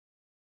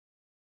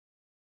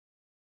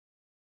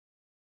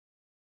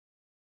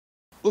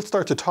Let's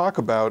start to talk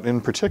about, in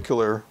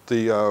particular,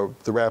 the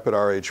rapid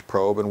RH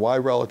probe and why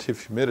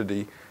relative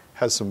humidity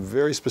has some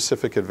very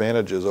specific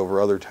advantages over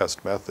other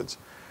test methods.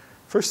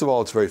 First of all,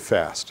 it's very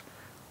fast.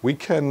 We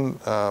can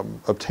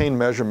obtain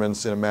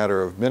measurements in a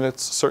matter of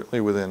minutes,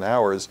 certainly within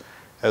hours,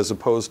 as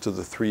opposed to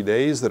the 3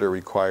 days that are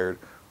required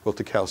with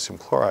the calcium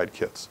chloride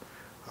kits.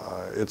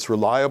 It's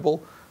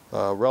reliable.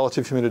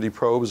 Relative humidity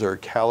probes are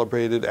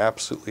calibrated,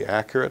 absolutely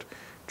accurate,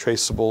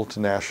 traceable to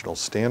national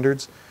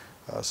standards.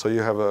 So you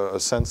have a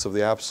sense of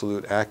the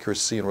absolute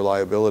accuracy and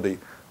reliability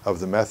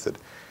of the method.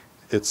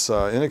 It's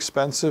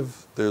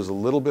inexpensive. There's a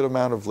little bit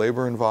amount of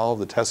labor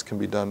involved. The tests can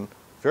be done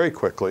very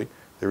quickly.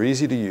 They're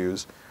easy to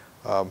use.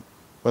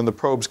 When the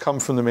probes come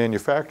from the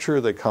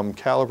manufacturer, they come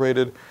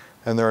calibrated,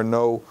 and there are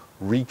no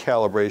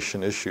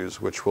recalibration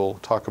issues, which we'll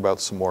talk about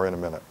some more in a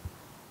minute.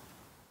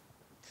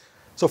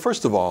 So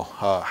first of all,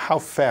 how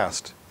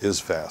fast is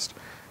fast?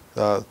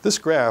 This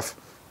graph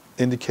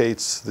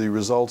indicates the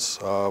results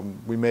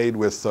we made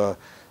with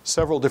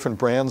several different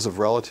brands of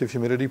relative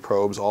humidity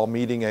probes, all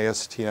meeting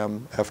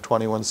ASTM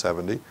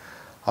F2170.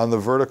 On the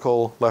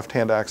vertical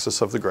left-hand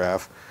axis of the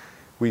graph,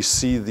 we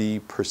see the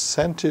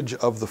percentage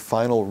of the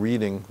final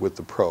reading with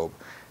the probe.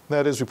 And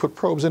that is, we put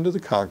probes into the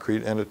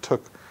concrete, and it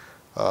took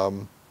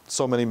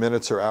so many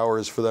minutes or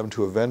hours for them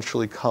to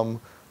eventually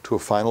come to a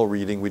final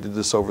reading. We did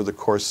this over the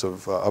course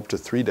of up to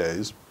 3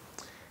 days.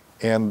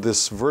 And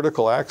this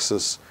vertical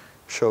axis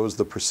shows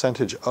the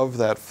percentage of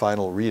that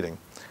final reading.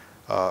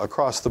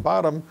 Across the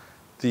bottom,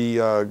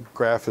 the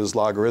graph is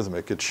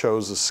logarithmic. It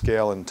shows a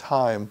scale in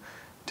time,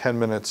 10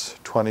 minutes,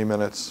 20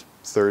 minutes,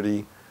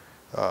 30,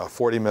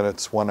 40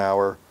 minutes, 1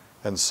 hour,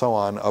 and so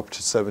on, up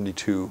to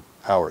 72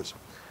 hours.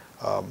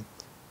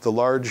 The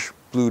large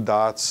blue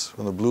dots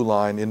on the blue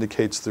line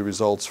indicates the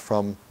results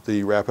from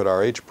the rapid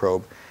RH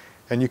probe.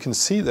 And you can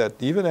see that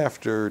even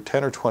after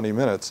 10 or 20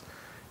 minutes,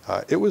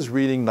 it was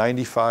reading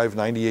 95,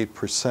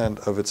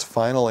 98% of its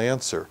final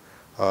answer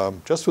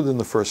just within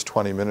the first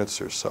 20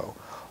 minutes or so.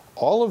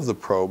 All of the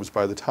probes,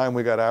 by the time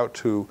we got out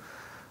to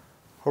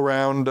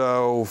around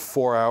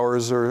 4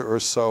 hours or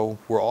so,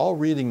 were all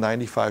reading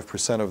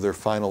 95% of their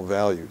final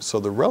value. So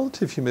the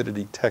relative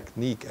humidity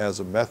technique as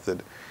a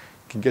method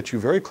can get you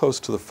very close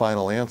to the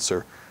final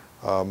answer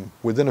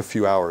within a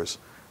few hours.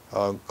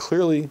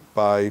 Clearly,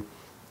 by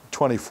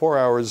 24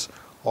 hours,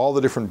 all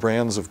the different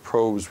brands of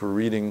probes were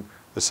reading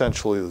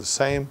essentially the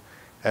same,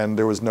 and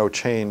there was no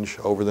change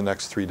over the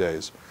next 3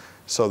 days.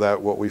 So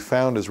that what we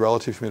found is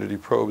relative humidity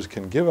probes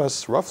can give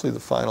us roughly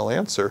the final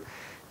answer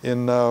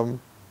in a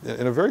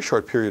very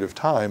short period of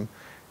time.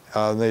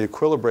 They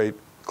equilibrate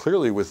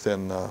clearly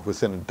within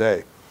a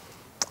day.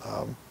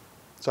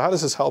 So how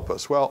does this help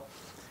us? Well,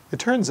 it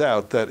turns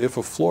out that if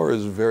a floor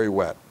is very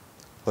wet,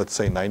 let's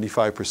say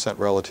 95%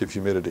 relative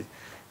humidity,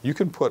 you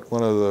can put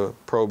one of the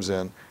probes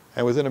in,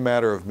 and within a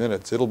matter of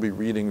minutes, it'll be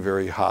reading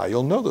very high.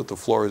 You'll know that the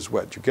floor is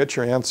wet. You get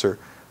your answer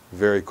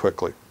very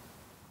quickly.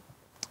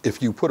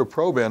 If you put a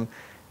probe in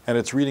and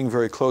it's reading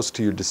very close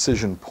to your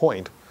decision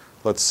point,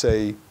 let's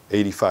say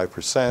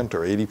 85%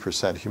 or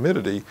 80%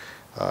 humidity,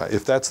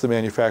 if that's the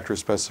manufacturer's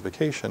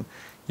specification,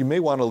 you may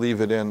want to leave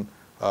it in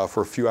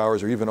for a few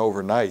hours or even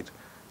overnight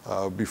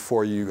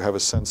before you have a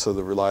sense of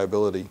the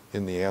reliability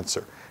in the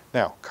answer.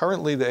 Now,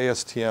 currently the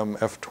ASTM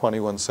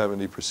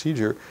F2170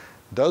 procedure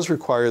does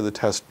require the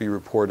test be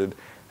reported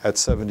at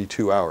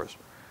 72 hours.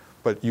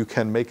 But you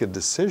can make a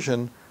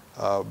decision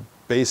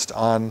based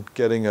on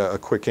getting a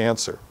quick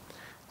answer.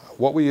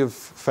 What we have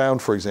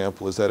found, for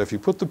example, is that if you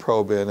put the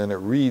probe in and it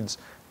reads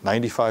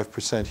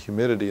 95%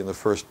 humidity in the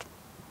first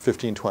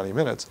 15-20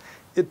 minutes,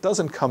 it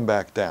doesn't come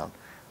back down.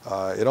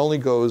 It only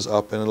goes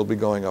up, and it'll be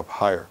going up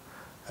higher.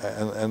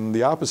 And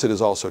the opposite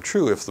is also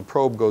true. If the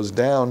probe goes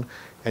down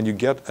and you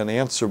get an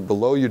answer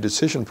below your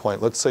decision point,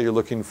 let's say you're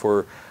looking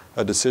for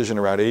a decision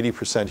around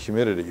 80%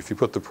 humidity. If you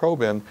put the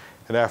probe in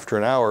and after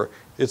an hour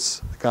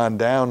it's gone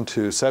down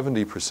to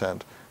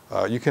 70%,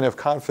 you can have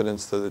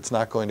confidence that it's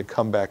not going to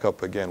come back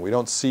up again. We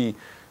don't see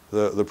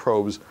the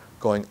probes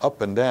going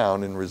up and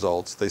down in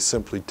results. They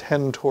simply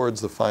tend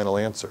towards the final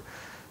answer.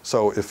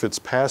 So if it's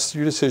past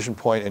your decision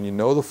point and you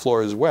know the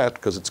floor is wet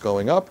because it's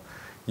going up,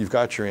 you've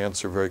got your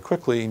answer very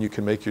quickly, and you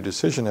can make your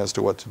decision as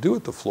to what to do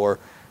with the floor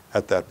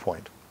at that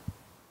point.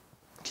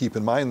 Keep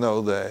in mind,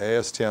 though, the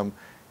ASTM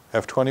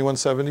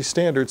F2170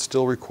 standard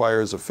still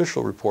requires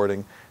official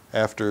reporting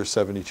after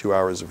 72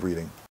 hours of reading.